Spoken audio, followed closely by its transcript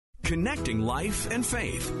Connecting life and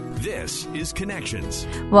faith. This is Connections.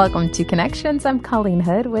 Welcome to Connections. I'm Colleen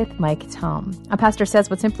Hood with Mike Tom. A pastor says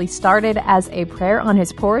what simply started as a prayer on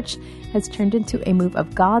his porch has turned into a move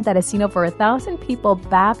of God that has seen over 1,000 people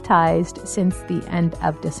baptized since the end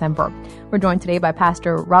of December. We're joined today by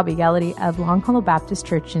Pastor Robbie Gallaty of Long Hollow Baptist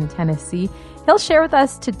Church in Tennessee. He'll share with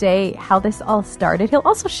us today how this all started. He'll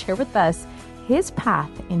also share with us his path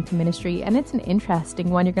into ministry, and it's an interesting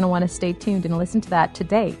one. You're going to want to stay tuned and listen to that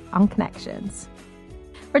today on Connections.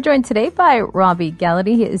 We're joined today by Robbie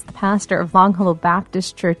Gallaty. He is the pastor of Long Hollow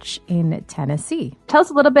Baptist Church in Tennessee. Tell us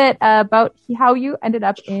a little bit about how you ended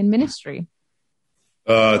up in ministry.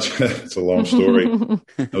 It's a long story.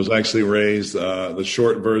 I was actually raised, the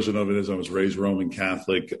short version of it is I was raised Roman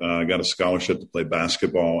Catholic. I got a scholarship to play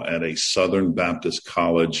basketball at a Southern Baptist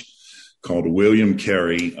college called William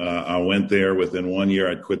Carey. I went there. Within 1 year,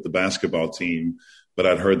 I'd quit the basketball team, but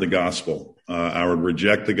I'd heard the gospel. I would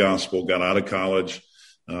reject the gospel, got out of college.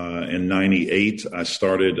 In 98, I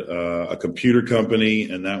started a computer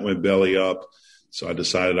company, and that went belly up. So I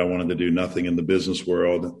decided I wanted to do nothing in the business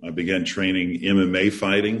world. I began training MMA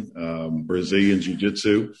fighting, Brazilian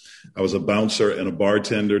jiu-jitsu. I was a bouncer and a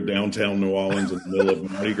bartender downtown New Orleans in the middle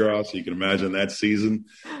of Mardi Gras. So you can imagine that season.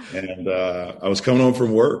 And I was coming home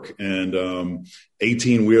from work, and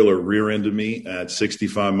 18-wheeler rear-ended me at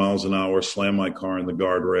 65 miles an hour, slammed my car in the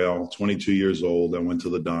guardrail. 22 years old. I went to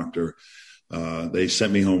the doctor. They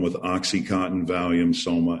sent me home with OxyContin, Valium,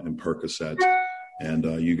 Soma, and Percocet.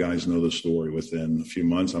 And you guys know the story. Within a few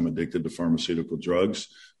months, I'm addicted to pharmaceutical drugs.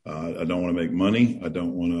 I don't want to make money.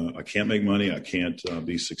 I can't make money. I can't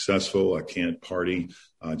be successful. I can't party.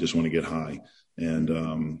 I just want to get high. And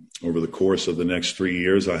over the course of the next 3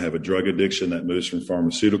 years, I have a drug addiction that moves from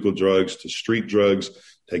pharmaceutical drugs to street drugs.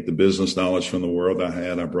 Take the business knowledge from the world I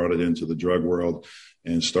had. I brought it into the drug world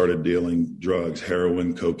and started dealing drugs,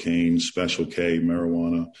 heroin, cocaine, Special K,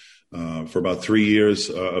 marijuana. For about 3 years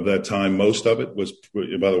of that time, most of it was,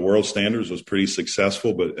 by the world standards, was pretty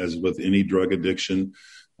successful. But as with any drug addiction,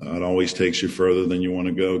 it always takes you further than you want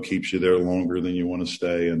to go, keeps you there longer than you want to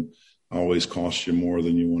stay, and always costs you more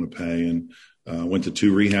than you want to pay. And went to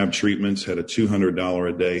 2 rehab treatments, had a $200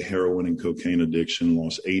 a day heroin and cocaine addiction,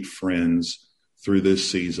 lost 8 friends through this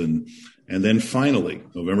season. And then finally,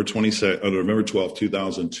 November 12,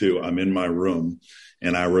 2002, I'm in my room.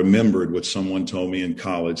 And I remembered what someone told me in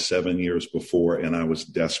college 7 years before, and I was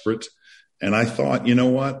desperate. And I thought, you know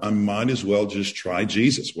what? I might as well just try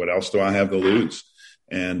Jesus. What else do I have to lose?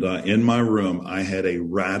 And in my room, I had a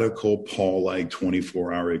radical Paul-like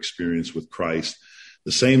 24-hour experience with Christ.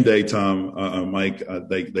 The same day, Mike,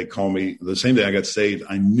 they call me, the same day I got saved,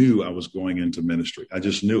 I knew I was going into ministry. I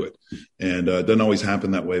just knew it. And it doesn't always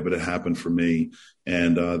happen that way, but it happened for me.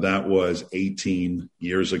 And that was 18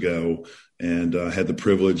 years ago. And had the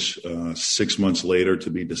privilege 6 months later to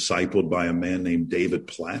be discipled by a man named David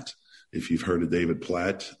Platt. If you've heard of David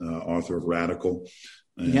Platt, author of Radical.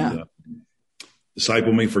 And,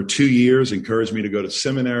 discipled me for 2 years, encouraged me to go to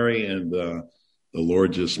seminary, and the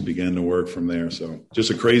Lord just began to work from there. So just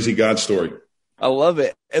a crazy God story. I love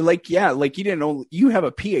it. And you didn't know you have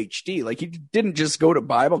a PhD. Like, you didn't just go to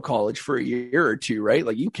Bible college for a year or two, right?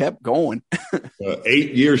 Like, you kept going.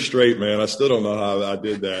 8 years straight, man. I still don't know how I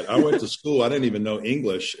did that. I went to school. I didn't even know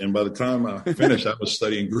English. And by the time I finished, I was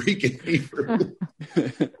studying Greek and Hebrew.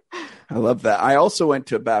 I love that. I also went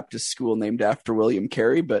to a Baptist school named after William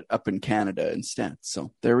Carey, but up in Canada instead.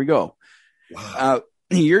 So there we go. Wow.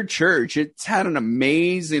 Your church, it's had an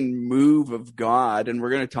amazing move of God, and we're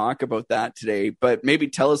going to talk about that today. But maybe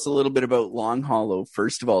tell us a little bit about Long Hollow.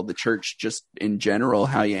 First of all, the church just in general,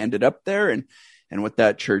 how you ended up there and what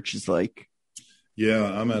that church is like. Yeah,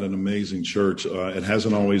 I'm at an amazing church. It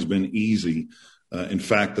hasn't always been easy. In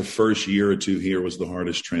fact, the first year or two here was the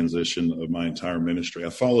hardest transition of my entire ministry. I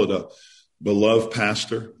followed a beloved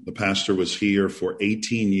pastor. The pastor was here for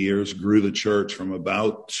 18 years, grew the church from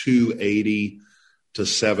about 280 to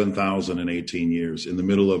 7,000 in 18 years in the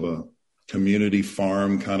middle of a community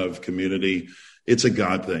farm kind of community. It's a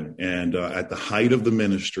God thing. And at the height of the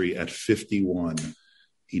ministry at 51,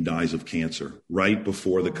 he dies of cancer right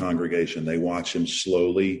before the congregation. They watch him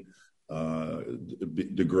slowly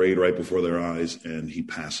degrade right before their eyes, and he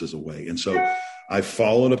passes away. And so I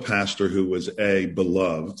followed a pastor who was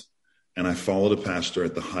beloved, and I followed a pastor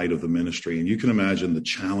at the height of the ministry. And you can imagine the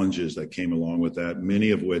challenges that came along with that,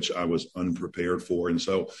 many of which I was unprepared for. And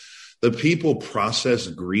so the people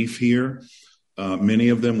processed grief here many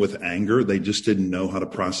of them with anger. They just didn't know how to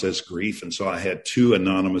process grief. And so I had 2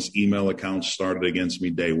 anonymous email accounts started against me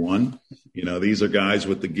day one. These are guys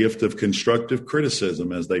with the gift of constructive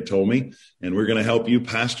criticism, as they told me, and we're going to help you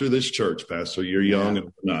pastor this church, Pastor. You're young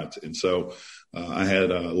and not. And so I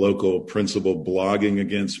had a local principal blogging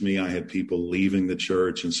against me. I had people leaving the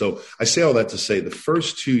church. And so I say all that to say the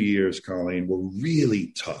first 2 years, Colleen, were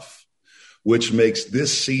really tough, which makes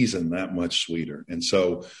this season that much sweeter. And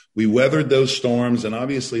so we weathered those storms. And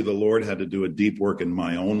obviously the Lord had to do a deep work in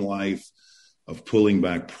my own life of pulling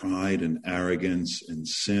back pride and arrogance and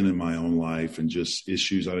sin in my own life and just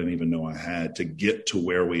issues I didn't even know I had to get to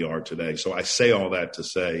where we are today. So I say all that to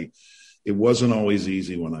say it wasn't always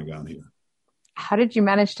easy when I got here. How did you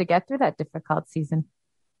manage to get through that difficult season?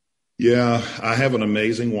 Yeah, I have an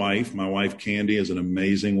amazing wife. My wife, Candy, is an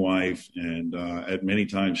amazing wife. And at many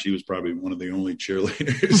times, she was probably one of the only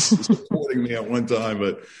cheerleaders supporting me at one time.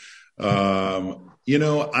 But,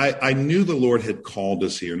 I knew the Lord had called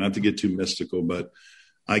us here, not to get too mystical, but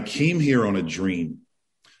I came here on a dream.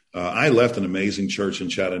 I left an amazing church in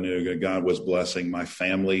Chattanooga. God was blessing my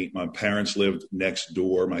family. My parents lived next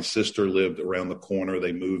door. My sister lived around the corner.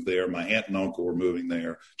 They moved there. My aunt and uncle were moving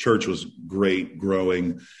there. Church was great,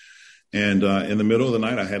 growing. And in the middle of the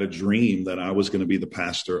night, I had a dream that I was going to be the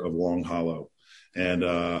pastor of Long Hollow. And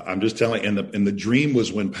I'm just telling, and the dream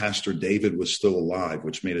was when Pastor David was still alive,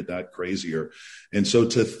 which made it that crazier. And so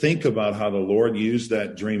to think about how the Lord used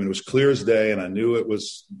that dream, and it was clear as day, and I knew it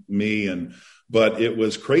was me, but it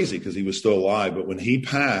was crazy because he was still alive. But when he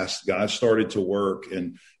passed, God started to work.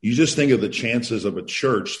 And you just think of the chances of a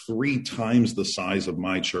church 3 times the size of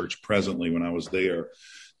my church presently when I was there,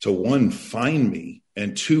 to 1, find me,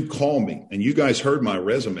 and 2, call me. And you guys heard my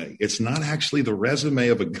resume. It's not actually the resume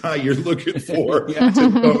of a guy you're looking for to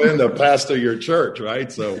come in to pastor your church,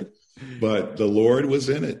 right? So, but the Lord was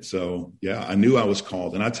in it. So, yeah, I knew I was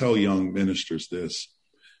called. And I tell young ministers this: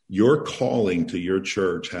 your calling to your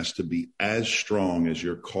church has to be as strong as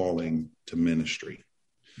your calling to ministry,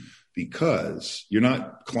 because you're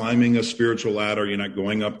not climbing a spiritual ladder. You're not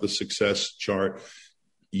going up the success chart.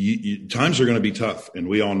 Times are going to be tough, and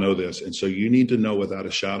we all know this. And so you need to know without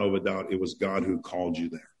a shadow of a doubt, it was God who called you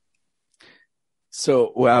there.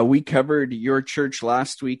 So we covered your church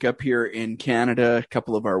last week up here in Canada. A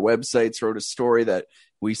couple of our websites wrote a story that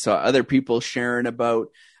we saw other people sharing about.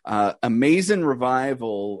 Amazing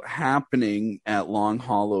revival happening at Long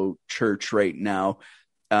Hollow Church right now.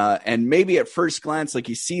 And maybe at first glance, like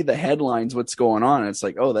you see the headlines, what's going on, and it's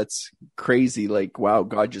like, oh, that's crazy. Like, wow,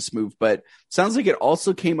 God just moved. But sounds like it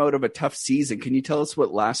also came out of a tough season. Can you tell us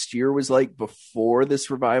what last year was like before this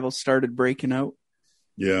revival started breaking out?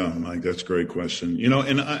 Yeah, Mike, that's a great question.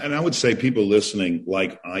 And I would say people listening,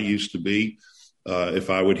 like I used to be, if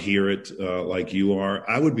I would hear it like you are,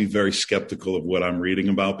 I would be very skeptical of what I'm reading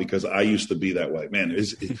about, because I used to be that way. Man,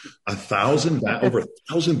 is 1,000, over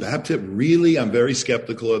 1,000 Baptists? Really? I'm very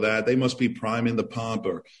skeptical of that. They must be priming the pump.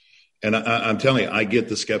 And I'm telling you, I get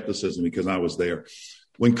the skepticism because I was there.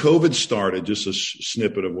 When COVID started, just a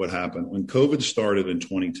snippet of what happened. When COVID started in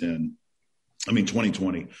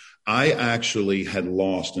 2020, I actually had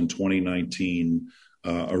lost in 2019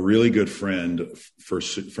 a really good friend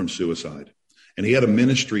from suicide. And he had a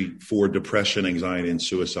ministry for depression, anxiety, and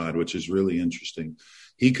suicide, which is really interesting.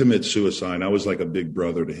 He commits suicide. I was like a big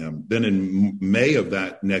brother to him. Then in May of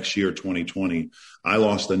that next year, 2020, I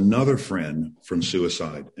lost another friend from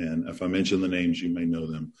suicide. And if I mention the names, you may know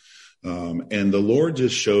them. And the Lord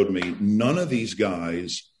just showed me none of these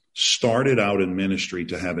guys started out in ministry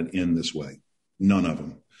to have it end this way. None of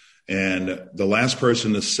them. And the last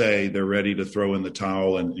person to say they're ready to throw in the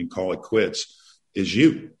towel and call it quits is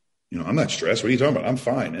you. I'm not stressed. What are you talking about? I'm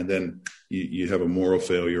fine. And then you have a moral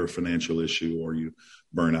failure, a financial issue, or you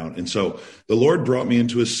burn out. And so the Lord brought me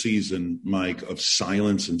into a season, Mike, of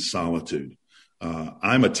silence and solitude.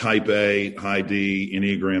 I'm a type A, high D,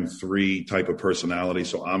 Enneagram 3 type of personality.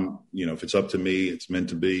 So I'm, if it's up to me, it's meant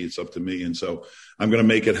to be, it's up to me. And so I'm going to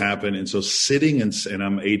make it happen. And so sitting and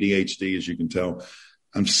I'm ADHD, as you can tell,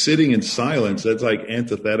 I'm sitting in silence. That's like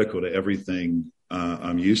antithetical to everything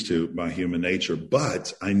I'm used to by human nature,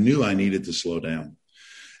 but I knew I needed to slow down.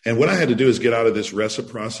 And what I had to do is get out of this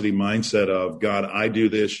reciprocity mindset of, God, I do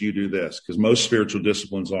this, you do this. Because most spiritual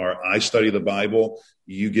disciplines are, I study the Bible,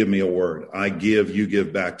 you give me a word. I give, you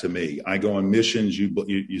give back to me. I go on missions,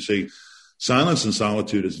 you see. Silence and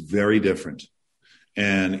solitude is very different.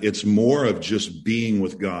 And it's more of just being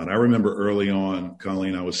with God. I remember early on,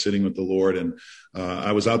 Colleen, I was sitting with the Lord, and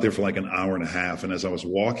I was out there for like an hour and a half. And as I was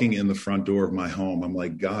walking in the front door of my home, I'm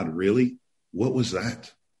like, God, really? What was that?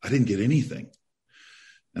 I didn't get anything.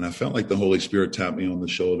 And I felt like the Holy Spirit tapped me on the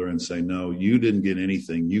shoulder and say, no, you didn't get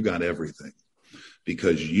anything. You got everything,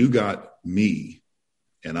 because you got me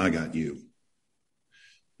and I got you.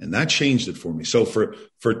 And that changed it for me. So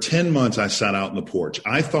for 10 months, I sat out on the porch.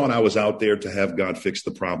 I thought I was out there to have God fix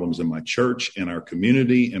the problems in my church, in our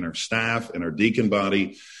community, in our staff, in our deacon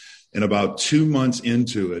body. And about 2 months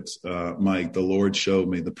into it, Mike, the Lord showed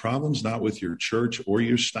me the problem's not with your church or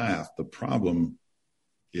your staff. The problem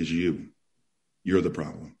is you. You're the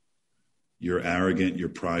problem. You're arrogant, you're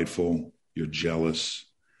prideful, you're jealous.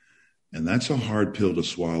 And that's a hard pill to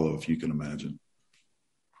swallow, if you can imagine.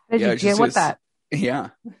 Did you deal with that? Yeah.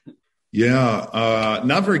 Yeah.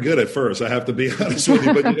 Not very good at first, I have to be honest with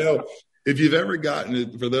you. But, if you've ever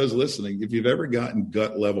gotten, for those listening, if you've ever gotten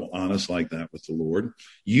gut level honest like that with the Lord,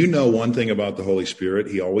 you know one thing about the Holy Spirit.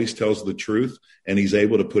 He always tells the truth, and he's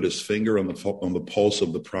able to put his finger on the pulse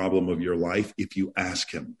of the problem of your life if you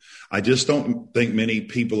ask him. I just don't think many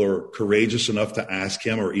people are courageous enough to ask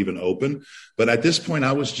him or even open. But at this point,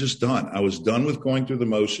 I was just done. I was done with going through the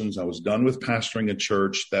motions. I was done with pastoring a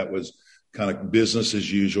church that was kind of business as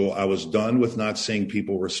usual. I was done with not seeing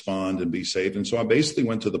people respond and be saved. And so I basically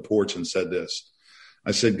went to the porch and said this.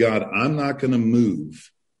 I said, God, I'm not going to move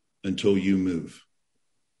until you move.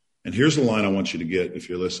 And here's the line I want you to get if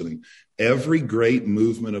you're listening. Every great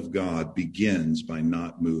movement of God begins by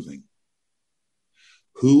not moving.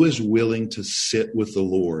 Who is willing to sit with the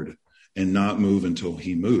Lord and not move until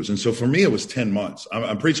he moves? And so for me, it was 10 months.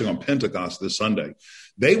 I'm preaching on Pentecost this Sunday.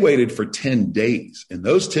 They waited for 10 days, and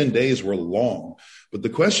those 10 days were long. But the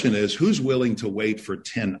question is, who's willing to wait for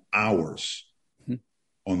 10 hours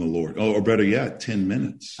on the Lord? Or better yet, 10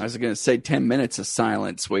 minutes. I was going to say 10 minutes of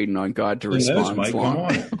silence waiting on God to respond. Mike, come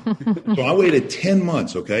on. So I waited 10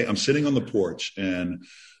 months, okay? I'm sitting on the porch, and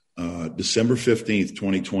December 15th,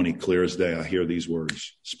 2020, clear as day, I hear these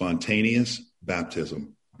words: spontaneous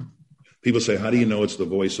baptism. People say, how do you know it's the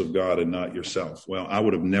voice of God and not yourself? Well, I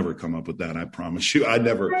would have never come up with that, I promise you. I'd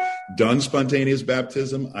never done spontaneous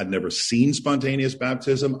baptism. I'd never seen spontaneous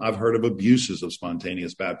baptism. I've heard of abuses of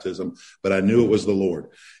spontaneous baptism, but I knew it was the Lord.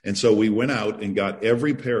 And so we went out and got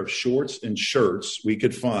every pair of shorts and shirts we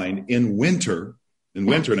could find in winter. In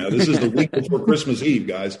winter now, this is the week before Christmas Eve,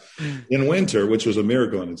 guys. In winter, which was a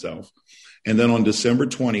miracle in itself. And then on December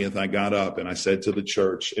 20th, I got up and I said to the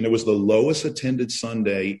church, and it was the lowest attended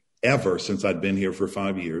Sunday ever since I'd been here for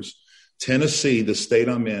 5 years. Tennessee, the state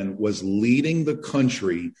I'm in, was leading the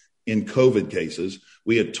country in COVID cases.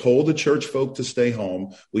 We had told the church folk to stay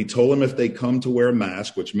home. We told them if they come to wear a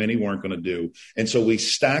mask, which many weren't going to do. And so we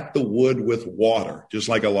stacked the wood with water, just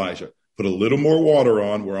like Elijah. Put a little more water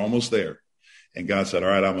on. We're almost there. And God said, all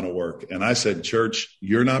right, I'm going to work. And I said, church,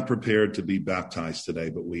 you're not prepared to be baptized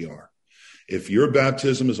today, but we are. If your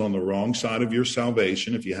baptism is on the wrong side of your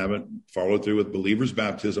salvation, if you haven't followed through with believer's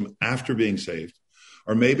baptism after being saved,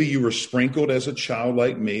 or maybe you were sprinkled as a child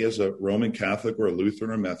like me, as a Roman Catholic or a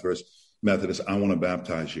Lutheran or Methodist, I want to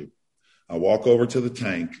baptize you. I walk over to the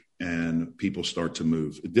tank and people start to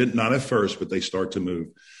move. It did not at first, but they start to move.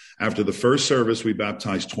 After the first service, we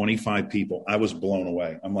baptized 25 people. I was blown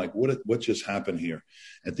away. I'm like, what just happened here?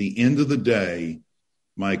 At the end of the day,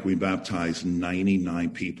 Mike, we baptized 99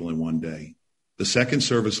 people in one day. The second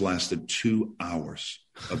service lasted 2 hours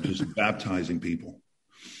of just baptizing people.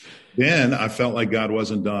 Then I felt like God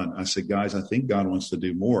wasn't done. I said, guys, I think God wants to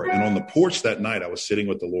do more. And on the porch that night, I was sitting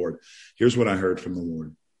with the Lord. Here's what I heard from the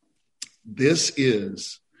Lord. This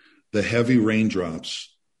is the heavy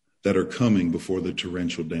raindrops that are coming before the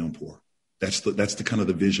torrential downpour. That's the kind of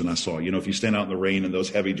the vision I saw. You know, if you stand out in the rain and those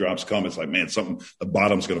heavy drops come, it's like, man, the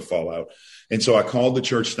bottom's going to fall out. And so I called the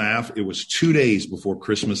church staff. It was 2 days before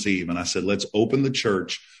Christmas Eve. And I said, let's open the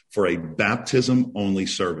church for a baptism only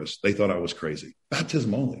service. They thought I was crazy.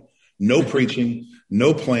 Baptism only. No preaching,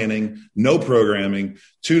 no planning, no programming.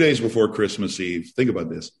 2 days before Christmas Eve. Think about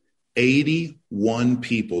this. 81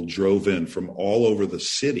 people drove in from all over the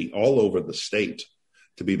city, all over the state,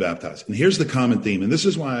 to be baptized. And here's the common theme. And this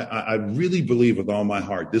is why I really believe with all my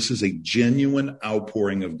heart, this is a genuine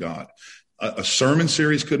outpouring of God. A sermon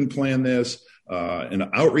series couldn't plan this. An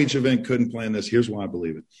outreach event couldn't plan this. Here's why I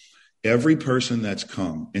believe it. Every person that's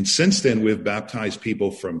come, and since then we've baptized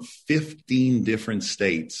people from 15 different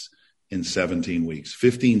states in 17 weeks,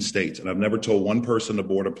 15 states. And I've never told one person to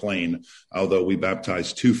board a plane, although we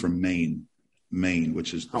baptized 2 from Maine,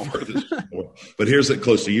 which is the furthest. But here's it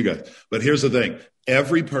close to you guys. But here's the thing.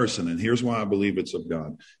 Every person, and here's why I believe it's of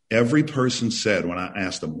God. Every person said, when I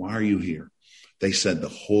asked them, why are you here? They said, the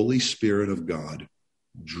Holy Spirit of God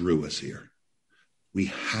drew us here. We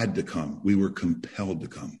had to come. We were compelled to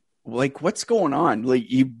come. like, what's going on? Like,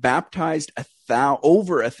 you baptized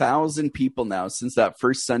over 1,000 people now since that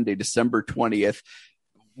first Sunday, December 20th.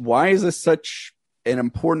 Why is this such an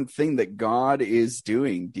important thing that God is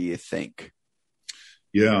doing, do you think?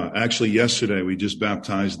 Yeah, actually, yesterday we just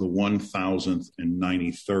baptized the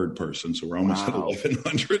 1,093rd person, so we're almost at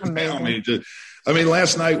 1,100 now. I mean,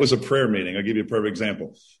 last night was a prayer meeting. I'll give you a perfect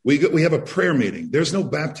example. We have a prayer meeting. There's no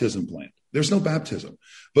baptism planned. There's no baptism,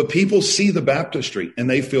 but people see the baptistry and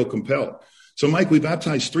they feel compelled. So, Mike, we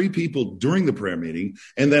baptized 3 people during the prayer meeting,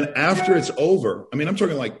 and then after it's over, I mean, I'm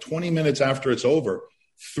talking like 20 minutes after it's over,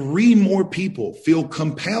 3 more people feel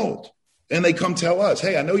compelled. And they come tell us,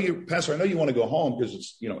 hey, Pastor, I know you want to go home because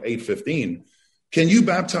it's, 8:15. Can you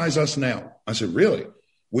baptize us now? I said, really?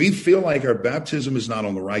 We feel like our baptism is not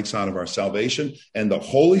on the right side of our salvation, and the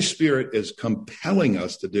Holy Spirit is compelling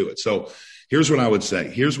us to do it. So here's what I would say.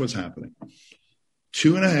 Here's what's happening.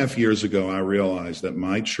 2.5 years ago, I realized that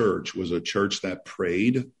my church was a church that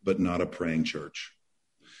prayed, but not a praying church.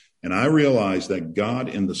 And I realized that God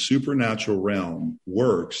in the supernatural realm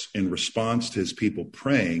works in response to his people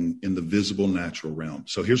praying in the visible natural realm.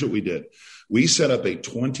 So here's what we did. We set up a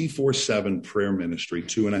 24/7 prayer ministry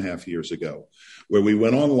 2.5 years ago, where we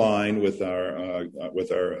went online with our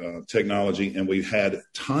technology, and we had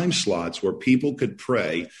time slots where people could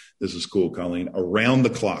pray. This is cool, Colleen, around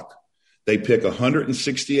the clock. They pick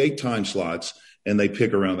 168 time slots and they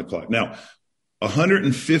pick around the clock. Now,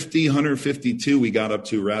 150, 152, we got up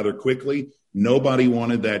to rather quickly. Nobody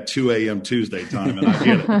wanted that 2 a.m. Tuesday time, and I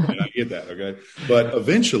get it. I get that, okay? But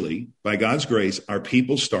eventually, by God's grace, our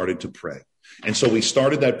people started to pray. And so we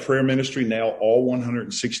started that prayer ministry. Now all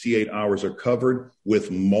 168 hours are covered with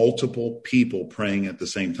multiple people praying at the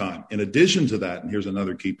same time. In addition to that, and here's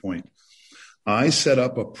another key point, I set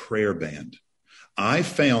up a prayer band. I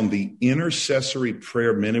found the intercessory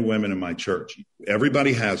prayer men and women in my church.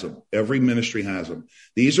 Everybody has them. Every ministry has them.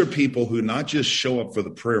 These are people who not just show up for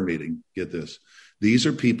the prayer meeting. Get this. These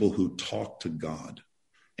are people who talk to God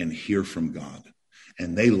and hear from God,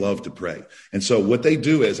 and they love to pray. And so what they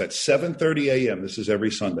do is at 7:30 a.m., this is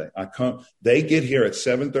every Sunday, they get here at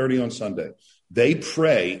 7:30 on Sunday. They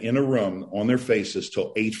pray in a room on their faces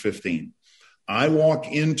till 8:15. I walk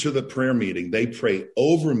into the prayer meeting. They pray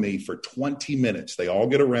over me for 20 minutes. They all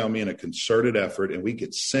get around me in a concerted effort, and we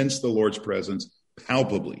could sense the Lord's presence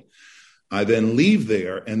palpably. I then leave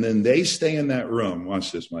there, and then they stay in that room.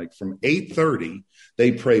 Watch this, Mike. From 8:30,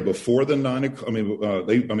 they pray before the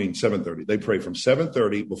 7:30. They pray from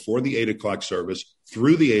 7:30 before the 8 o'clock service,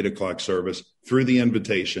 through the 8 o'clock service, through the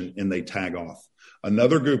invitation, and they tag off.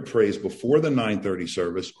 Another group prays before the 9:30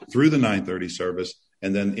 service, through the 9:30 service,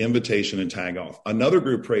 and then invitation and tag off. Another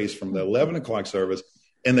group prays from the 11 o'clock service,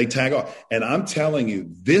 and they tag off. And I'm telling you,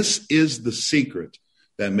 this is the secret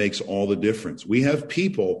that makes all the difference. We have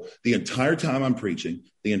people the entire time I'm preaching,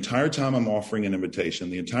 the entire time I'm offering an invitation,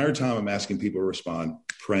 the entire time I'm asking people to respond,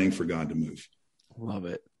 praying for God to move. Love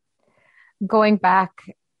it. Going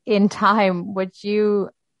back in time, would you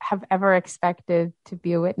have ever expected to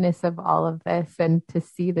be a witness of all of this and to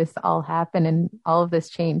see this all happen and all of this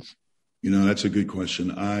change? That's a good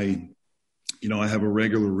question. I have a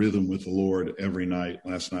regular rhythm with the Lord every night.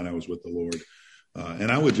 Last night I was with the Lord.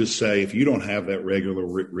 And I would just say, if you don't have that regular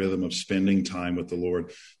rhythm of spending time with the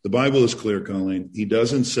Lord, the Bible is clear, Colleen. He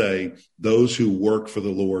doesn't say those who work for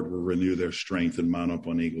the Lord will renew their strength and mount up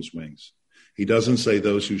on eagle's wings. He doesn't say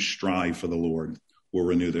those who strive for the Lord will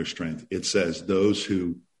renew their strength. It says those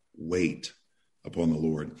who wait upon the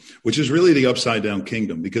Lord, which is really the upside down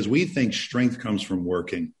kingdom, because we think strength comes from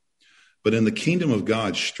working. But in the kingdom of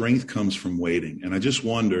God, strength comes from waiting. And I just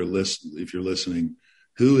wonder, if you're listening,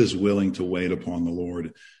 who is willing to wait upon the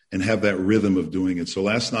Lord and have that rhythm of doing it? So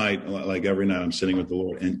last night, like every night, I'm sitting with the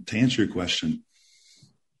Lord. And to answer your question,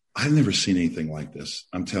 I've never seen anything like this.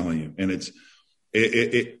 I'm telling you. And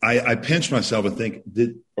I pinch myself and think,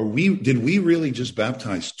 did we really just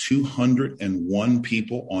baptize 201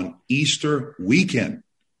 people on Easter weekend?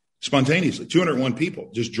 Spontaneously, 201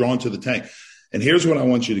 people just drawn to the tank. And here's what I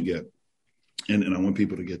want you to get. And I want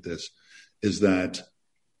people to get this, is that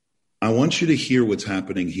I want you to hear what's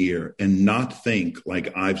happening here and not think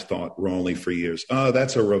like I've thought wrongly for years. Oh,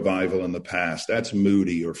 that's a revival in the past. That's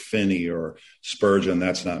Moody or Finney or Spurgeon.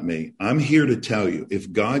 That's not me. I'm here to tell you,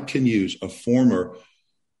 if God can use a former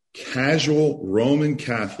casual Roman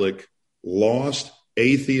Catholic, lost,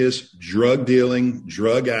 atheist, drug dealing,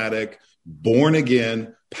 drug addict, born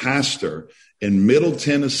again pastor in Middle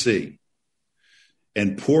Tennessee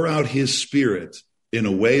and pour out his Spirit in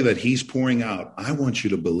a way that he's pouring out, I want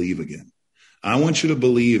you to believe again. I want you to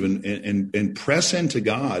believe and press into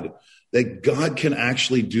God that God can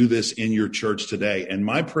actually do this in your church today. And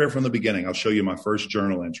my prayer from the beginning, I'll show you my first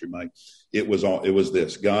journal entry, Mike. It was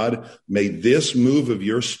this: God, may this move of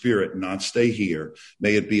your Spirit not stay here.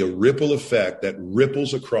 May it be a ripple effect that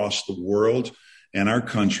ripples across the world and our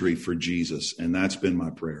country for Jesus. And that's been my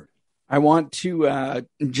prayer. I want to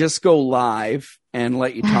just go live and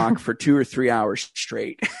let you talk for 2 or 3 hours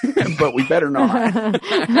straight, but we better not.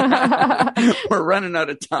 We're running out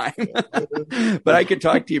of time, but I could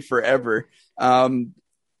talk to you forever.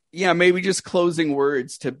 Maybe just closing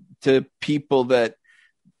words to people that,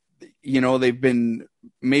 they've been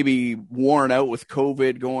maybe worn out with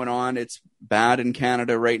COVID going on. It's bad in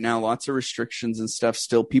Canada right now, lots of restrictions and stuff.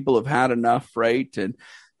 Still, people have had enough, right? And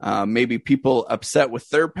maybe people upset with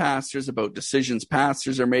their pastors about decisions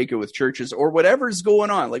pastors are making with churches or whatever's going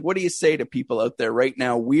on. Like, what do you say to people out there right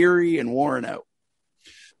now, weary and worn out?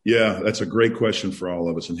 Yeah, that's a great question for all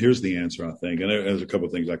of us. And here's the answer, I think. And there's a couple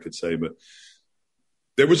of things I could say, but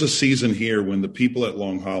there was a season here when the people at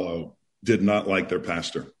Long Hollow did not like their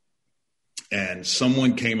pastor. And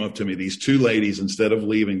someone came up to me, these two ladies, instead of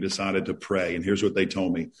leaving, decided to pray. And here's what they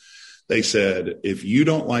told me. They said, if you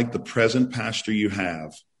don't like the present pastor you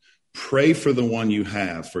have, pray for the one you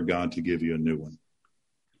have for God to give you a new one.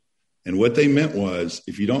 And what they meant was,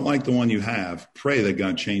 if you don't like the one you have, pray that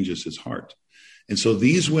God changes his heart. And so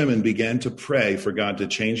these women began to pray for God to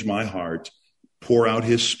change my heart, pour out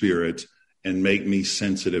his Spirit, and make me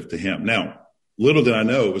sensitive to him. Now, little did I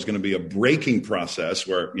know it was going to be a breaking process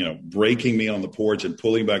where, breaking me on the porch and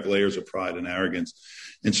pulling back layers of pride and arrogance.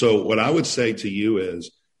 And so what I would say to you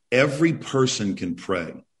is, every person can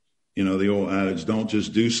pray. The old adage, don't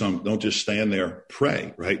just stand there,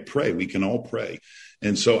 pray, right? Pray. We can all pray.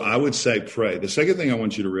 And so I would say pray. The second thing I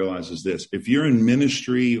want you to realize is this: if you're in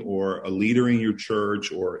ministry or a leader in your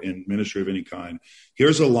church or in ministry of any kind,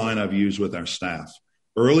 here's a line I've used with our staff.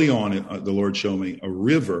 Early on, the Lord showed me a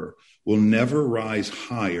river will never rise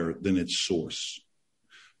higher than its source.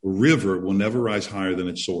 A river will never rise higher than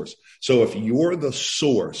its source. So if you're the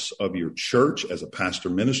source of your church as a pastor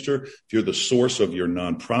minister, if you're the source of your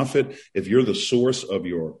nonprofit, if you're the source of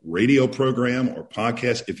your radio program or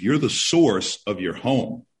podcast, if you're the source of your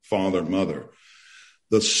home, father, mother,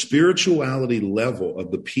 the spirituality level of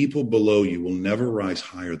the people below you will never rise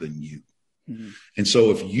higher than you. And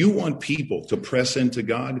so if you want people to press into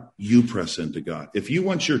God, you press into God. If you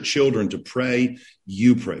want your children to pray,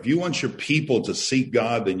 you pray. If you want your people to seek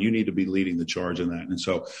God, then you need to be leading the charge in that. And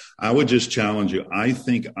so I would just challenge you. I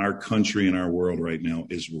think our country and our world right now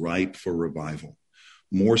is ripe for revival,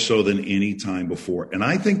 more so than any time before. And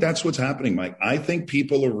I think that's what's happening, Mike. I think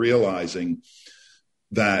people are realizing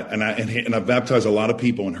that, and I've baptized a lot of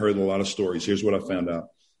people and heard a lot of stories. Here's what I found out.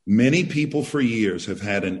 Many people for years have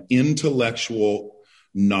had an intellectual,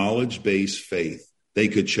 knowledge-based faith. They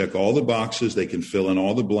could check all the boxes. They can fill in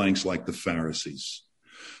all the blanks like the Pharisees.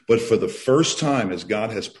 But for the first time, as God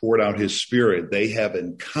has poured out his Spirit, they have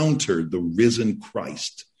encountered the risen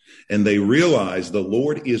Christ. And they realize the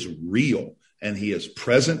Lord is real and he is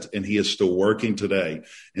present and he is still working today.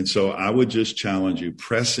 And so I would just challenge you,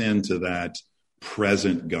 press into that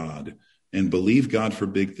present God. And believe God for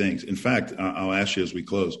big things. In fact, I'll ask you as we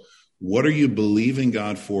close, what are you believing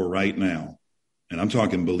God for right now? And I'm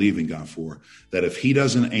talking believing God for, that if he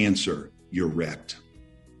doesn't answer, you're wrecked.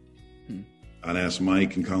 I'd ask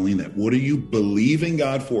Mike and Colleen that. What are you believing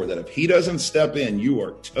God for? That if he doesn't step in, you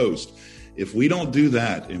are toast. If we don't do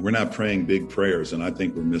that and we're not praying big prayers, then I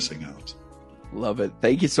think we're missing out. Love it.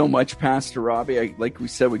 Thank you so much, Pastor Robbie. Like we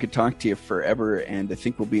said, we could talk to you forever, and I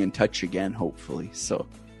think we'll be in touch again, hopefully. So.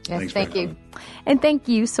 Yes, thank you. And thank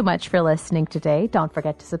you so much for listening today. Don't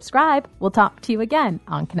forget to subscribe. We'll talk to you again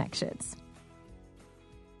on Connections.